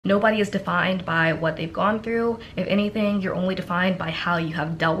Nobody is defined by what they've gone through. If anything, you're only defined by how you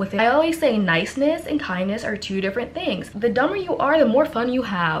have dealt with it. I always say niceness and kindness are two different things. The dumber you are, the more fun you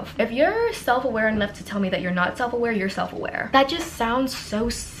have. If you're self-aware enough to tell me that you're not self-aware, you're self-aware. That just sounds so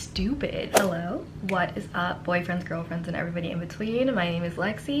stupid. Hello, what is up, boyfriends, girlfriends, and everybody in between? My name is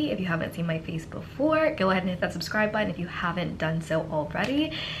Lexi. If you haven't seen my face before, go ahead and hit that subscribe button if you haven't done so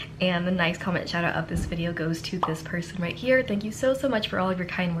already. And the nice comment shout out of this video goes to this person right here. Thank you so much for all of your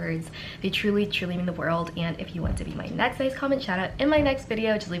kind words. They truly mean the world. And if you want to be my next nice comment shout out in my next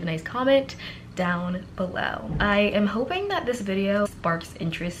video, just leave a nice comment down below. I am hoping that this video sparks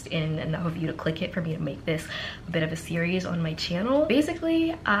interest in enough of you to click it for me to make this a bit of a series on my channel.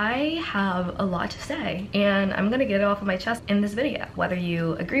 Basically, I have a lot to say and I'm gonna get it off of my chest in this video. Whether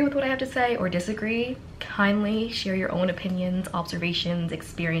you agree with what I have to say or disagree, kindly share your own opinions, observations,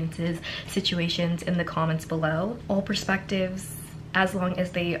 experiences, situations in the comments below. All perspectives, as long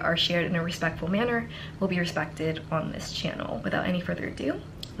as they are shared in a respectful manner, will be respected on this channel. Without any further ado,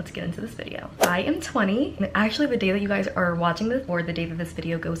 let's get into this video. I am 20, and actually the day that you guys are watching this, or the day that this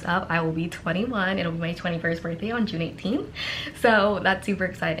video goes up, I will be 21. It'll be my 21st birthday on June 18th. So that's super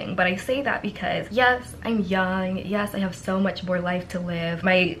exciting. But I say that because yes, I'm young. Yes, I have so much more life to live.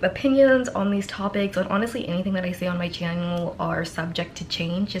 My opinions on these topics, and honestly anything that I say on my channel, are subject to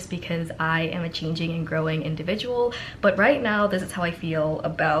change just because I am a changing and growing individual. But right now, this is how I feel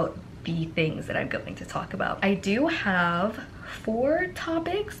about the things that I'm going to talk about. I do have 4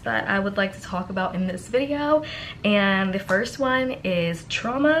 topics that I would like to talk about in this video, and the first one is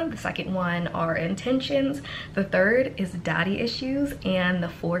trauma, the second one are intentions, the third is daddy issues, and the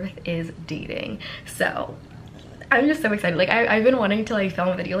fourth is dating. So I'm just so excited. Like I've been wanting to like film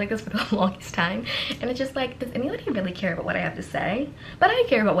a video like this for the longest time, and it's just like, does anybody really care about what I have to say? But I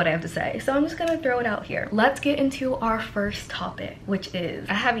care about what I have to say, so I'm just gonna throw it out here. Let's get into our first topic, which is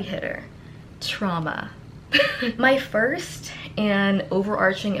a heavy hitter: trauma. My first and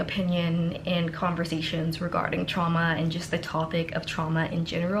overarching opinion in conversations regarding trauma and just the topic of trauma in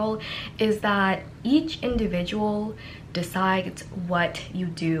general is that each individual decides what you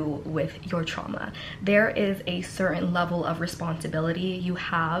do with your trauma. There is a certain level of responsibility you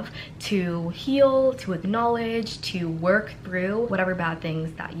have to heal, to acknowledge, to work through whatever bad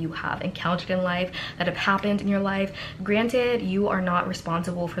things that you have encountered in life, that have happened in your life. Granted, you are not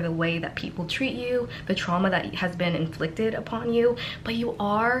responsible for the way that people treat you, the trauma that has been inflicted upon you, but you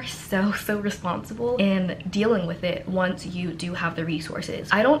are so responsible in dealing with it once you do have the resources.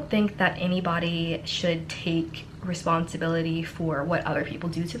 I don't think that anybody should take responsibility for what other people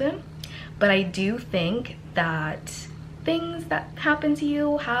do to them, but I do think that things that happen to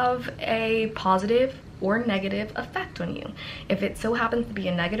you have a positive or negative effect on you. If it so happens to be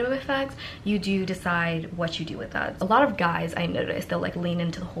a negative effect, you do decide what you do with that. A lot of guys, I notice, they'll like lean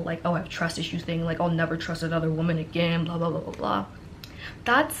into the whole like, oh, I have trust issues thing, like I'll never trust another woman again, blah blah blah blah blah.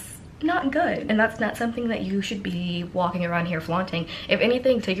 That's not good, and that's not something that you should be walking around here flaunting. If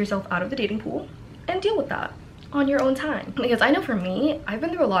anything, take yourself out of the dating pool and deal with that on your own time. Because I know for me, I've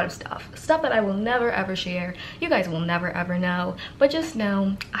been through a lot of stuff that I will never ever share. You guys will never ever know, but just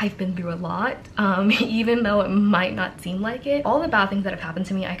know I've been through a lot. Even though it might not seem like it, all the bad things that have happened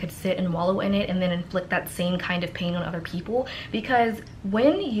to me, I could sit and wallow in it and then inflict that same kind of pain on other people. Because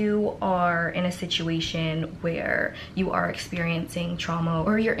when you are in a situation where you are experiencing trauma,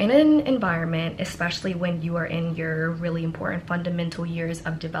 or you're in an environment, especially when you are in your really important fundamental years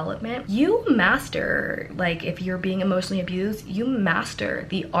of development, you master, like if you're being emotionally abused, you master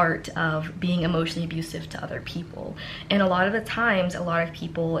the art of being emotionally abusive to other people. And a lot of the times, a lot of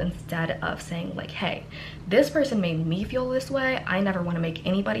people, instead of saying like, hey, this person made me feel this way, I never want to make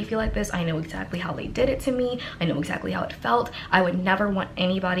anybody feel like this, I know exactly how they did it to me, I know exactly how it felt, I would never want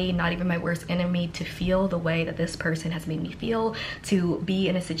anybody, not even my worst enemy, to feel the way that this person has made me feel, to be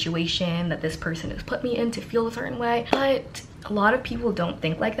in a situation that this person has put me in, to feel a certain way. But a lot of people don't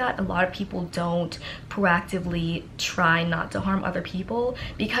think like that. A lot of people don't proactively try not to harm other people,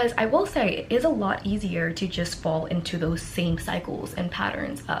 because I will say it is a lot easier to just fall into those same cycles and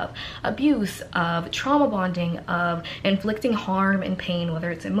patterns of abuse, of trauma bonding, of inflicting harm and pain, whether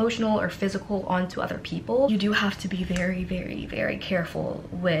it's emotional or physical, onto other people. You do have to be very careful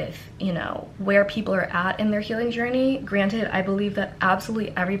with, you know, where people are at in their healing journey. Granted, I believe that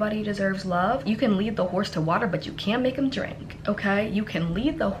absolutely everybody deserves love. You can lead the horse to water, but you can't make him drink. Okay, you can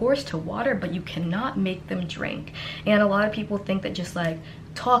lead the horse to water, but you cannot make them drink. And a lot of people think that just like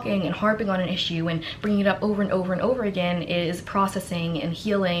talking and harping on an issue and bringing it up over and over and over again is processing and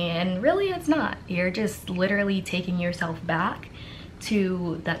healing, and really it's not. You're just literally taking yourself back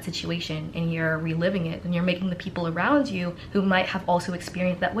to that situation and you're reliving it, and you're making the people around you who might have also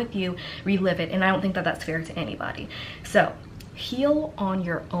experienced that with you relive it. And I don't think that that's fair to anybody. So heal on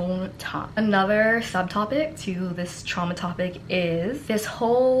your own time. Another subtopic to this trauma topic is this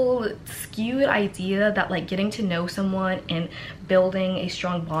whole skewed idea that like getting to know someone and building a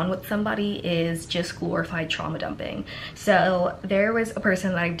strong bond with somebody is just glorified trauma dumping. So there was a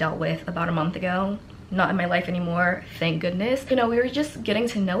person that I dealt with about a month ago, not in my life anymore, thank goodness. You know, we were just getting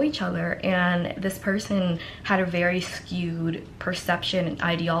to know each other, and this person had a very skewed perception and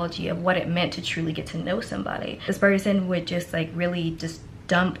ideology of what it meant to truly get to know somebody. This person would just like really just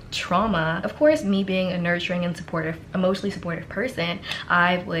dump trauma. Of course, me being a nurturing and supportive, emotionally supportive person,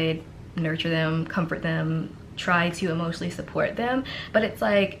 I would nurture them, comfort them, try to emotionally support them. But it's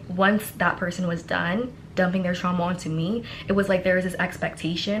like once that person was done dumping their trauma onto me, it was like there was this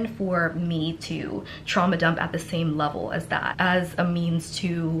expectation for me to trauma dump at the same level as that, as a means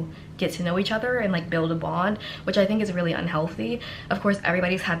to get to know each other and like build a bond, which I think is really unhealthy. Of course,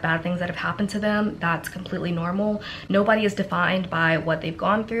 everybody's had bad things that have happened to them. That's completely normal. Nobody is defined by what they've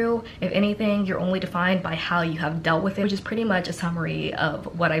gone through. If anything, you're only defined by how you have dealt with it, which is pretty much a summary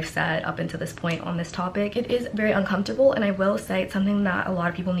of what I've said up until this point on this topic. It is very uncomfortable, and I will say it's something that a lot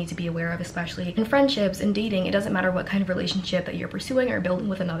of people need to be aware of, especially in friendships and dating. It doesn't matter what kind of relationship that you're pursuing or building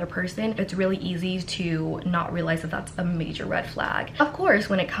with another person. It's really easy to not realize that that's a major red flag. Of course,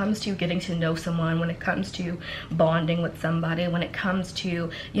 when it comes to getting to know someone, when it comes to bonding with somebody, when it comes to,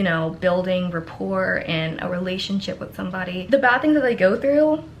 you know, building rapport and a relationship with somebody, the bad things that they go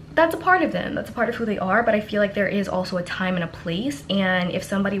through, that's a part of them, that's a part of who they are. But I feel like there is also a time and a place, and if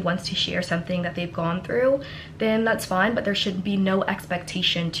somebody wants to share something that they've gone through, then that's fine, but there should be no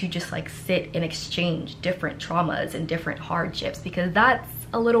expectation to just like sit and exchange different traumas and different hardships, because that's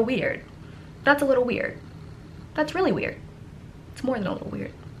a little weird. That's a little weird. That's really weird. It's more than a little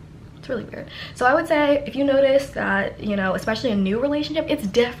weird. It's really weird. So I would say if you notice that, you know, especially a new relationship, it's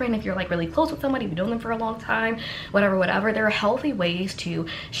different if you're like really close with somebody, you've known them for a long time, whatever. There are healthy ways to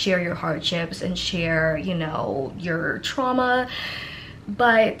share your hardships and share, you know, your trauma.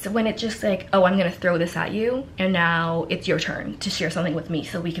 But when it's just like, oh, I'm gonna throw this at you and now it's your turn to share something with me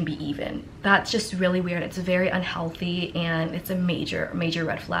so we can be even, that's just really weird. It's very unhealthy, and it's a major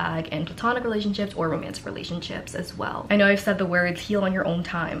red flag in platonic relationships or romantic relationships as well. I know I've said the words heal on your own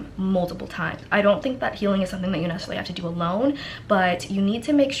time multiple times. I don't think that healing is something that you necessarily have to do alone, but you need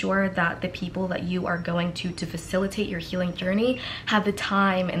to make sure that the people that you are going to facilitate your healing journey have the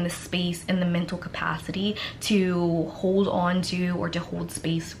time and the space and the mental capacity to hold on to, or to hold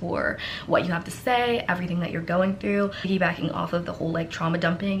space for what you have to say, everything that you're going through. Piggybacking off of the whole like trauma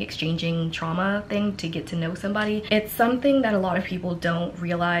dumping, exchanging trauma thing to get to know somebody, it's something that a lot of people don't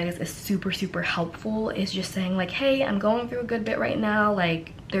realize is super helpful. Is just saying like, hey, I'm going through a good bit right now,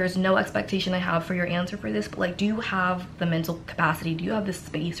 like there's no expectation I have for your answer for this, but like, do you have the mental capacity, do you have the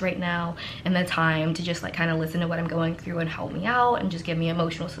space right now and the time to just like kind of listen to what I'm going through and help me out and just give me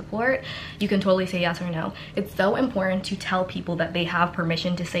emotional support? You can totally say yes or no. It's so important to tell people that they have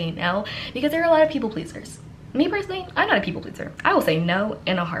permission to say no, because there are a lot of people pleasers. Me personally, I'm not a people pleaser. I will say no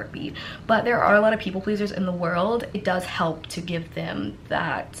in a heartbeat, but there are a lot of people pleasers in the world. It does help to give them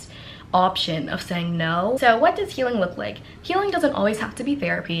that option of saying no. So what does healing look like? Healing doesn't always have to be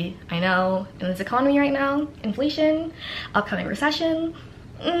therapy. I know in this economy right now, inflation, upcoming recession,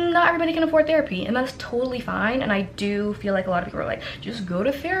 not everybody can afford therapy, and that's totally fine. And I do feel like a lot of people are like, just go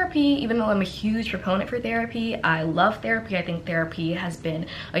to therapy, even though I'm a huge proponent for therapy. I love therapy. I think therapy has been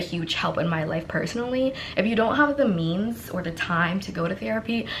a huge help in my life personally. If you don't have the means or the time to go to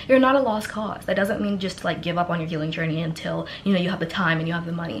therapy, you're not a lost cause. That doesn't mean just to like give up on your healing journey until, you know, you have the time and you have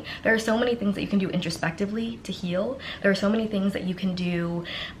the money. There are so many things that you can do introspectively to heal. There are so many things that you can do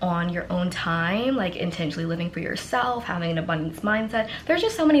on your own time, like intentionally living for yourself, having an abundance mindset. There's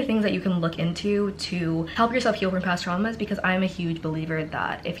just so many things that you can look into to help yourself heal from past traumas, because I'm a huge believer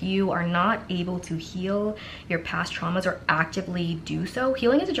that if you are not able to heal your past traumas or actively do so,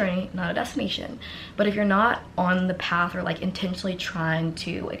 healing is a journey, not a destination. But if you're not on the path or like intentionally trying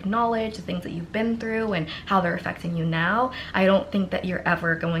to acknowledge the things that you've been through and how they're affecting you now, I don't think that you're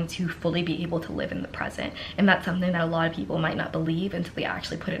ever going to fully be able to live in the present. And that's something that a lot of people might not believe until they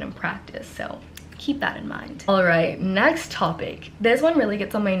actually put it in practice. So keep that in mind. All right, next topic. This one really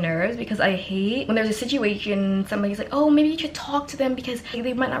gets on my nerves because I hate when there's a situation, somebody's like, oh, maybe you should talk to them because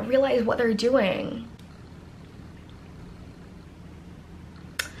they might not realize what they're doing.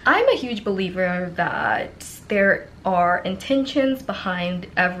 I'm a huge believer that there are intentions behind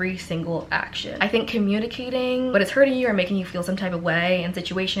every single action. I think communicating what is hurting you or making you feel some type of way in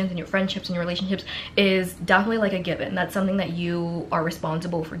situations, in your friendships and your relationships is definitely like a given. That's something that you are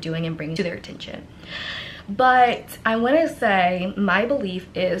responsible for doing and bringing to their attention. But I want to say my belief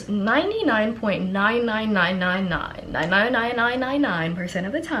is 99.999999999%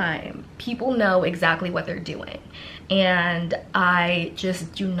 of the time, people know exactly what they're doing. And I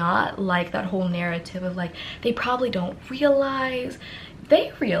just do not like that whole narrative of like, they probably don't realize.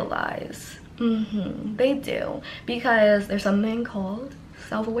 They realize. They do. Because there's something called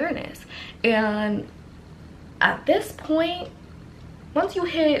self-awareness. And at this point, once you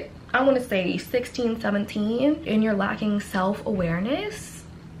hit, I want to say 16, 17, and you're lacking self-awareness,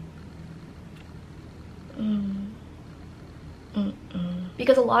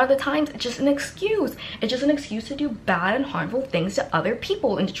 because a lot of the times it's just an excuse. It's just an excuse to do bad and harmful things to other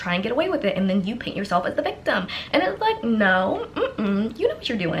people and to try and get away with it, and then you paint yourself as the victim. And it's like, no, you know what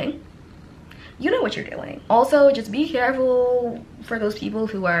you're doing. You know what you're doing. Also, just be careful for those people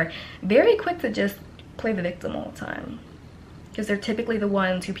who are very quick to just play the victim all the time. Because they're typically the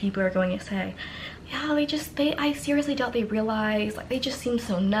ones who people are going to say, yeah, I seriously doubt they realize, like, they just seem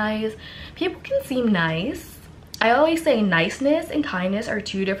so nice. People can seem nice. I always say niceness and kindness are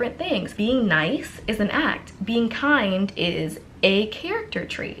two different things. Being nice is an act. Being kind is a character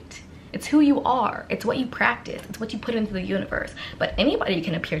trait. It's who you are. It's what you practice. It's what you put into the universe. But anybody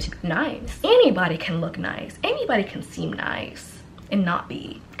can appear to be nice. Anybody can look nice. Anybody can seem nice and not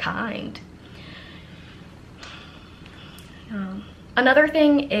be kind. Another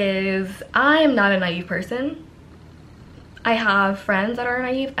thing is, I am not a naive person. I have friends that are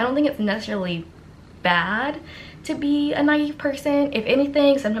naive. I don't think it's necessarily bad to be a naive person. If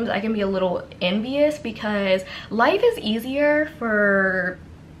anything, sometimes I can be a little envious because life is easier for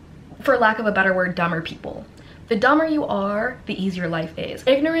lack of a better word, dumber people. The dumber you are, the easier life is.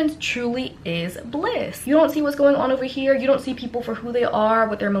 Ignorance truly is bliss. You don't see what's going on over here. You don't see people for who they are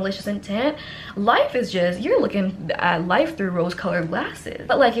with their malicious intent. Life is just, you're looking at life through rose-colored glasses.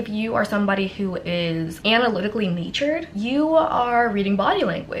 But like, if you are somebody who is analytically natured, you are reading body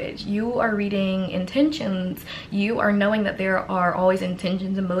language. You are reading intentions. You are knowing that there are always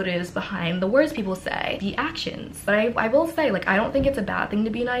intentions and motives behind the words people say, the actions. But I will say, like, I don't think it's a bad thing to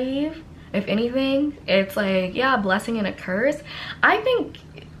be naive. If anything, it's like, yeah, a blessing and a curse. I think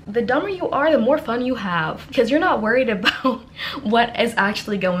the dumber you are, the more fun you have, because you're not worried about what is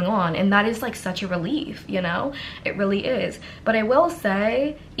actually going on. And that is like such a relief, you know? It really is. But I will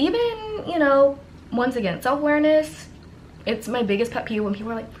say, even, you know, once again, self-awareness, it's my biggest pet peeve when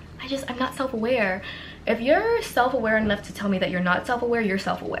people are like, I'm not self-aware. If you're self-aware enough to tell me that you're not self-aware, you're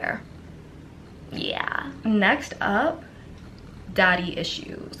self-aware. Yeah. Next up, daddy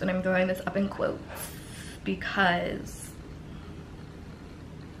issues, and I'm throwing this up in quotes because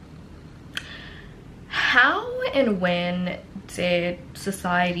how and when did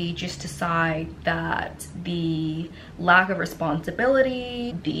society just decide that the lack of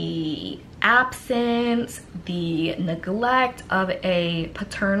responsibility, the absence, the neglect of a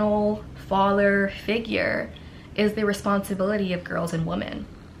paternal father figure is the responsibility of girls and women?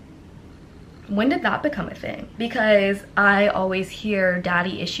 When did that become a thing? Because I always hear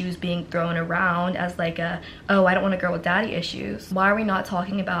daddy issues being thrown around as like oh, I don't want a girl with daddy issues. Why are we not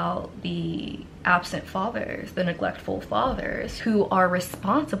talking about the absent fathers, the neglectful fathers who are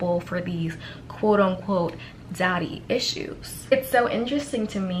responsible for these quote unquote daddy issues? It's so interesting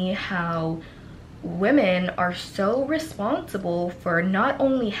to me how women are so responsible for not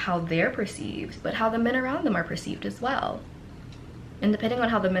only how they're perceived, but how the men around them are perceived as well. And depending on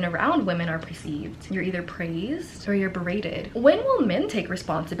how the men around women are perceived, you're either praised or you're berated. When will men take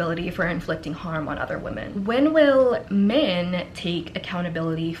responsibility for inflicting harm on other women? When will men take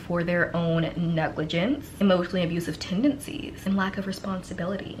accountability for their own negligence, emotionally abusive tendencies, and lack of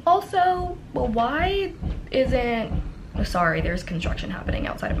responsibility? Also, well, why isn't... Sorry, there's construction happening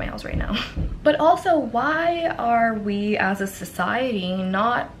outside of my house right now. But also, why are we as a society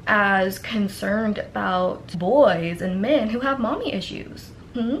not as concerned about boys and men who have mommy issues?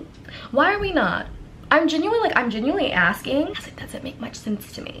 Why are we not? I'm genuinely asking, because it doesn't make much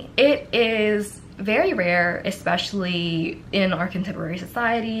sense to me. It is very rare, especially in our contemporary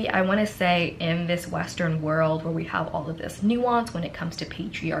society. I want to say in this Western world where we have all of this nuance when it comes to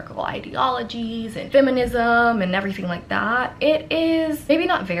patriarchal ideologies and feminism and everything like that. It is maybe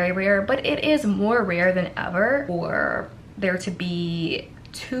not very rare, but it is more rare than ever for there to be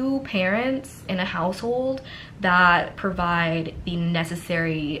two parents in a household that provide the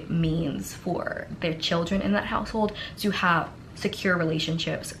necessary means for their children in that household to have secure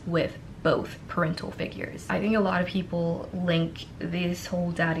relationships with both parental figures. I think a lot of people link this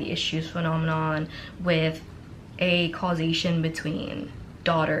whole daddy issues phenomenon with a causation between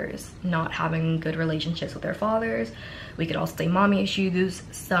daughters not having good relationships with their fathers. We could also say mommy issues,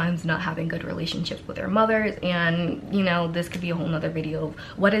 sons not having good relationships with their mothers, and you know, this could be a whole nother video of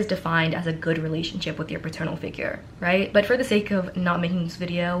what is defined as a good relationship with your paternal figure, right? But for the sake of not making this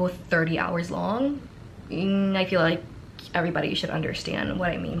video 30 hours long, I feel like everybody should understand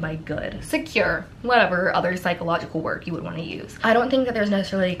what I mean by good, secure, whatever other psychological word you would want to use. I don't think that there's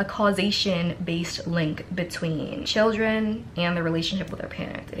necessarily a causation based link between children and the relationship with their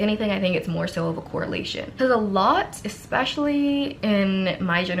parents. If anything, I think it's more so of a correlation, because a lot, especially in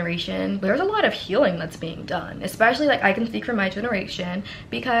my generation, there's a lot of healing that's being done. Especially, like, I can speak for my generation,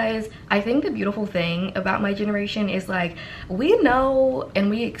 because I think the beautiful thing about my generation is, like, we know and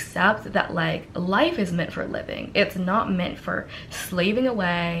we accept that, like, life is meant for living. It's not meant for slaving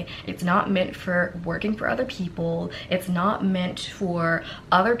away. It's not meant for working for other people. It's not meant for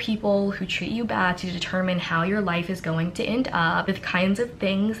other people who treat you bad to determine how your life is going to end up, the kinds of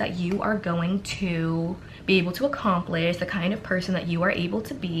things that you are going to be able to accomplish, the kind of person that you are able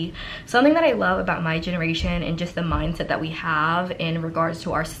to be. Something that I love about my generation and just the mindset that we have in regards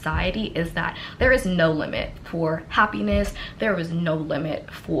to our society is that there is no limit for happiness, there is no limit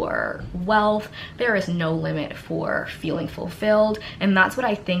for wealth, there is no limit for feeling fulfilled. And that's what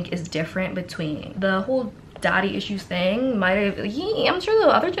I think is different between the whole daddy issues thing. Might have, I'm sure the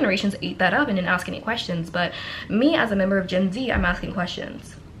other generations ate that up and didn't ask any questions, but me as a member of Gen Z, I'm asking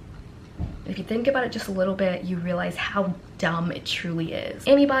questions. If you think about it just a little bit, you realize how dumb it truly is.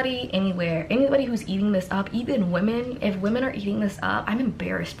 Anybody, anywhere, anybody who's eating this up, even women, if women are eating this up, I'm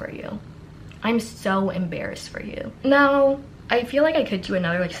embarrassed for you. I'm so embarrassed for you. Now, I feel like I could do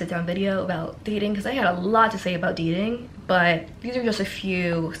another like sit down video about dating, because I had a lot to say about dating, but these are just a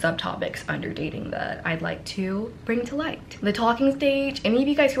few subtopics under dating that I'd like to bring to light. The talking stage, any of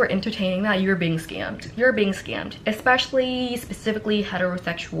you guys who are entertaining that, you're being scammed. You're being scammed, especially specifically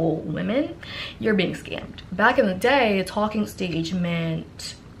heterosexual women. You're being scammed. Back in the day, the talking stage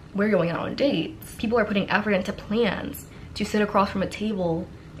meant we're going out on dates. People are putting effort into plans to sit across from a table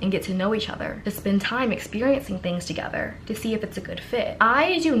and get to know each other, to spend time experiencing things together, to see if it's a good fit.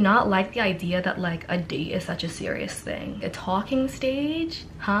 I do not like the idea that like a date is such a serious thing. A talking stage,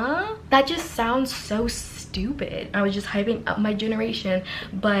 huh? That just sounds so stupid. I was just hyping up my generation,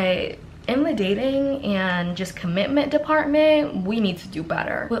 but in the dating and just commitment department, we need to do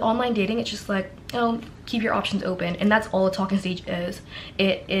better. With online dating, it's just like, oh, keep your options open, and that's all a talking stage is.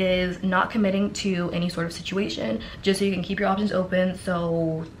 It is not committing to any sort of situation, just so you can keep your options open,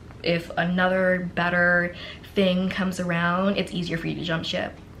 so if another better thing comes around, it's easier for you to jump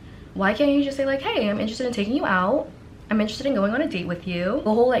ship. Why can't you just say like, hey, I'm interested in taking you out, I'm interested in going on a date with you.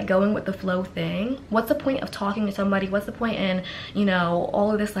 The whole like going with the flow thing. What's the point of talking to somebody? What's the point in, you know, all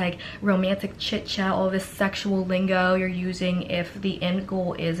of this like romantic chit chat, all this sexual lingo you're using if the end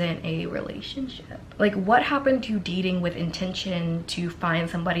goal isn't a relationship? Like, what happened to dating with intention to find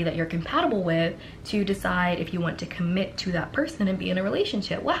somebody that you're compatible with, to decide if you want to commit to that person and be in a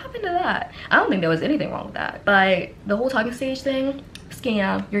relationship? What happened to that? I don't think there was anything wrong with that. But the whole talking stage thing,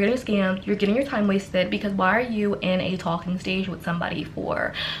 scam. You're getting scammed. You're getting your time wasted, because why are you in a talking stage with somebody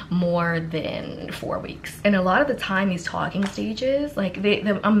for more than 4 weeks? And a lot of the time, these talking stages, like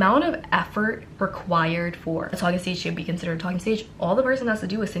the amount of effort required for a talking stage to be considered a talking stage, all the person has to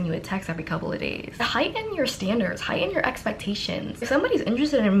do is send you a text every couple of days. Heighten your standards, heighten your expectations. If somebody's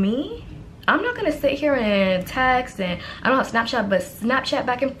interested in me, I'm not gonna sit here and text, and I don't have Snapchat, but Snapchat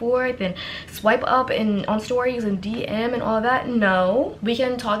back and forth and swipe up and on stories and DM and all that. No, we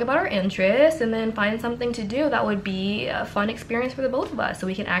can talk about our interests and then find something to do that would be a fun experience for the both of us, so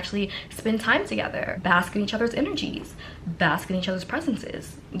we can actually spend time together, bask in each other's energies, bask in each other's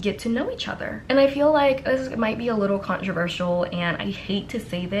presences, get to know each other. And I feel like this might be a little controversial, and I hate to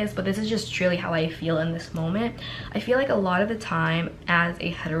say this, but this is just truly how I feel in this moment. I feel like a lot of the time, as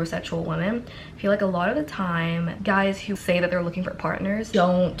a heterosexual woman, I feel like a lot of the time guys who say that they're looking for partners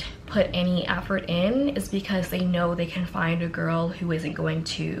don't put any effort in is because they know they can find a girl who isn't going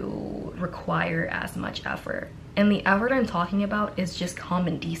to require as much effort. And the effort I'm talking about is just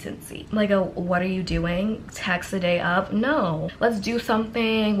common decency. Like, what are you doing? Text the day up? No. Let's do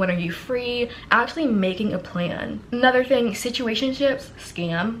something. When are you free? Actually making a plan. Another thing, situationships,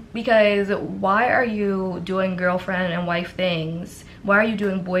 scam. Because why are you doing girlfriend and wife things? Why are you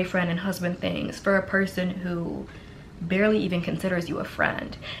doing boyfriend and husband things for a person who barely even considers you a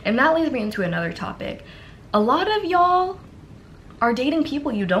friend? And that leads me into another topic. A lot of y'all are dating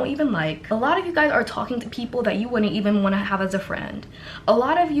people you don't even like. A lot of you guys are talking to people that you wouldn't even want to have as a friend. A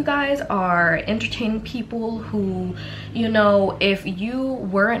lot of you guys are entertaining people who, you know, if you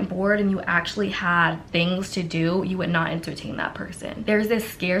weren't bored and you actually had things to do, you would not entertain that person. There's this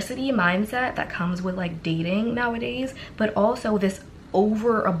scarcity mindset that comes with like dating nowadays, but also this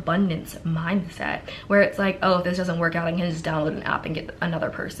overabundance mindset where it's like, oh, if this doesn't work out, I can just download an app and get another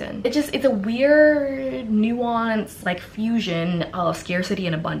person. It's a weird nuance, like fusion of scarcity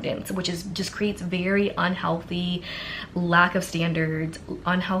and abundance, which is just creates very unhealthy lack of standards,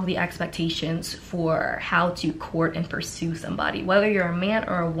 unhealthy expectations for how to court and pursue somebody, whether you're a man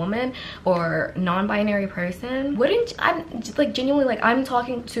or a woman or non-binary person. I'm just like genuinely, like, I'm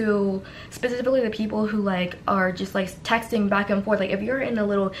talking to specifically the people who like are just like texting back and forth. Like, if you're in a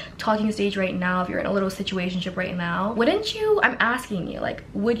little talking stage right now, if you're in a little situationship right now, wouldn't you, I'm asking you, like,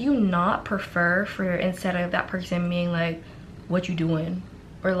 would you not prefer for, instead of that person being like, what you doing,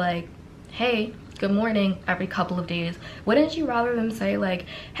 or like, hey, good morning, every couple of days, wouldn't you rather them say like,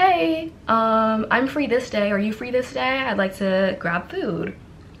 hey, I'm free this day, are you free this day, I'd like to grab food,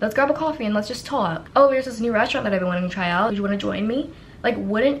 let's grab a coffee and let's just talk. Oh, there's this new restaurant that I've been wanting to try out, do you want to join me? Like,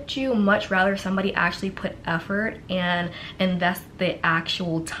 wouldn't you much rather somebody actually put effort and invest the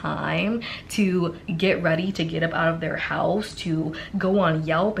actual time to get ready to get up out of their house, to go on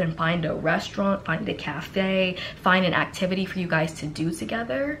Yelp and find a restaurant, find a cafe, find an activity for you guys to do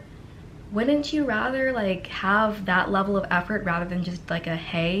together? Wouldn't you rather like have that level of effort rather than just like a,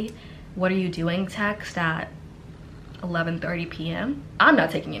 hey, what are you doing text at 11:30 p.m. I'm not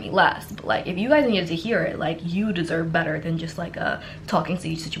taking any less, but like, if you guys needed to hear it, like, you deserve better than just like a talking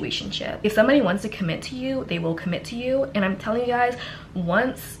stage situationship. If somebody wants to commit to you, they will commit to you. And I'm telling you guys,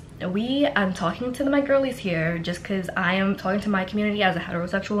 once I'm talking to my girlies here, just because I am talking to my community as a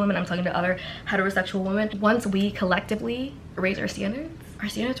heterosexual woman, I'm talking to other heterosexual women. Once we collectively raise our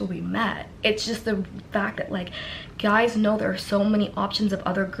standards will be met. It's just the fact that like, guys know there are so many options of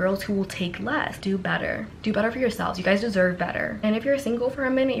other girls who will take less. Do better for yourselves. You guys deserve better. And if you're single for a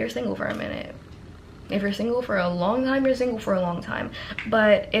minute, you're single for a minute. If you're single for a long time, you're single for a long time.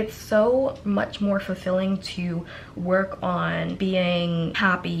 But it's so much more fulfilling to work on being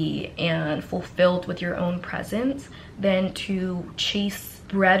happy and fulfilled with your own presence than to chase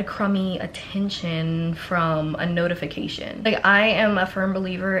breadcrumby attention from a notification. Like, I am a firm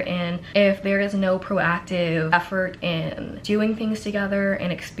believer in, if there is no proactive effort in doing things together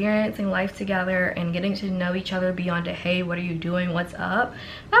and experiencing life together and getting to know each other beyond a, hey, what are you doing, what's up,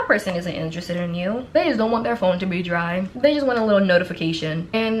 that person isn't interested in you. They just don't want their phone to be dry. They just want a little notification.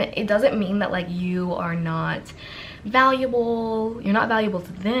 And it doesn't mean that like you are not valuable, you're not valuable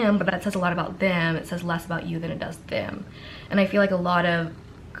to them, but that says a lot about them. It says less about you than it does them. And I feel like a lot of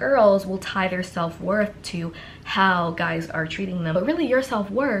girls will tie their self-worth to how guys are treating them, but really your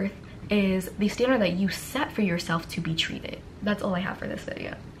self-worth is the standard that you set for yourself to be treated. That's all I have for this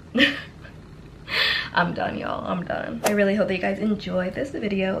video. I'm done, y'all. I'm done. I really hope that you guys enjoyed this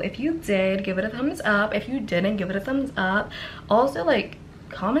video. If you did, give it a thumbs up. If you didn't, give it a thumbs up. Also, like,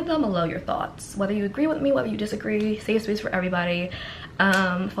 comment down below your thoughts, whether you agree with me, whether you disagree. Safe space for everybody.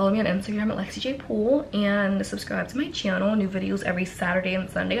 Follow me on Instagram at lexijpoolecontent and subscribe to my channel. New videos every Saturday and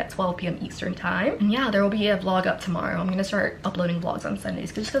Sunday at 12 p.m. Eastern time. And yeah, there will be a vlog up tomorrow. I'm gonna start uploading vlogs on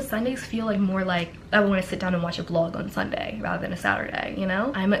Sundays just because Sundays feel like more like I want to sit down and watch a vlog on Sunday rather than a Saturday, you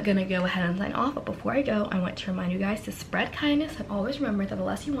know? I'm gonna go ahead and sign off, but before I go, I want to remind you guys to spread kindness and always remember that the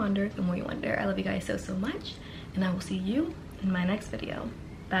less you wander, the more you wonder. I love you guys so much, and I will see you in my next video.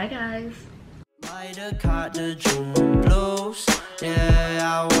 Bye, guys.